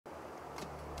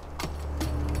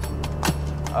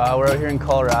We're out here in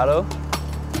Colorado.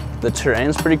 The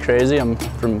terrain's pretty crazy. I'm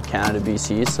from Canada,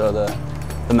 BC, so the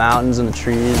mountains and the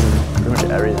trees and pretty much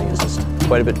everything is just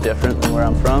quite a bit different than where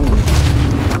I'm from.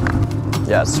 And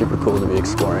yeah, it's super cool to be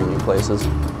exploring new places.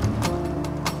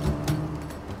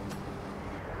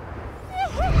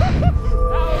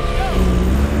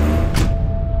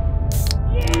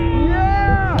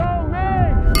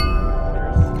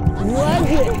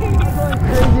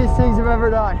 Craziest things I've ever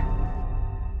done.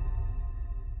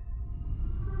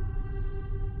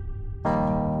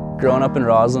 Growing up in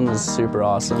Roslyn is super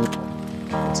awesome.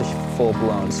 It's a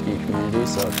full-blown ski community,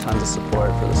 so tons of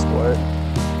support for the sport.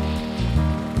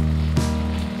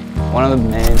 One of the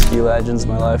main ski legends in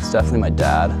my life is definitely my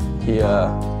dad. He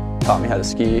taught me how to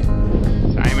ski.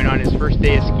 Simon on his first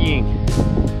day of skiing.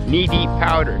 Knee-deep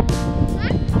powder.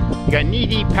 You got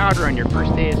knee-deep powder on your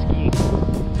first day of skiing.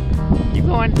 Keep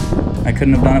going. I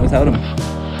couldn't have done it without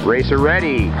him. Racer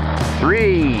ready.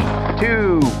 3,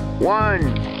 2,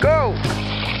 1, go!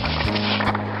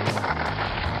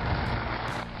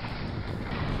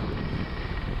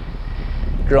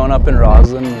 Growing up in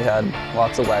Roslyn, we had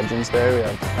lots of legends there. We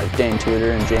had like Dane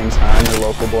Tudor and James Hine, the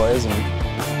local boys,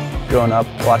 and growing up,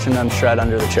 watching them shred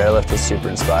under the chairlift was super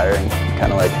inspiring.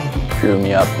 Kind of like grew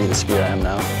me up to be the skier I am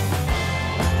now.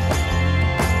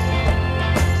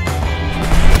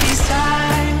 These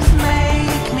times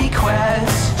make me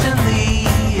question the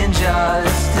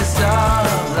injustice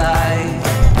of life.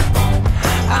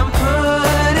 I'm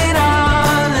putting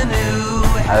on a new.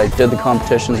 I did the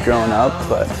competitions growing up,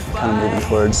 but kind of moving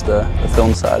towards the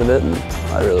film side of it, and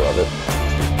I really love it.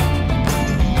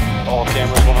 All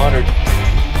cameras 100.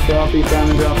 Selfie,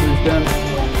 Simon dropping his gun.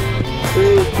 3,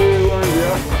 2, 1, go.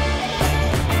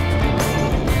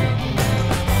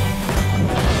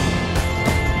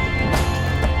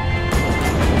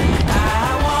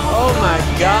 Oh my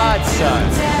God, son.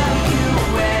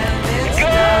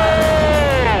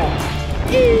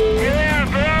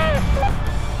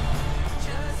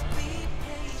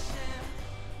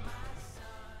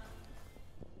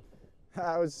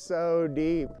 That was so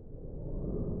deep.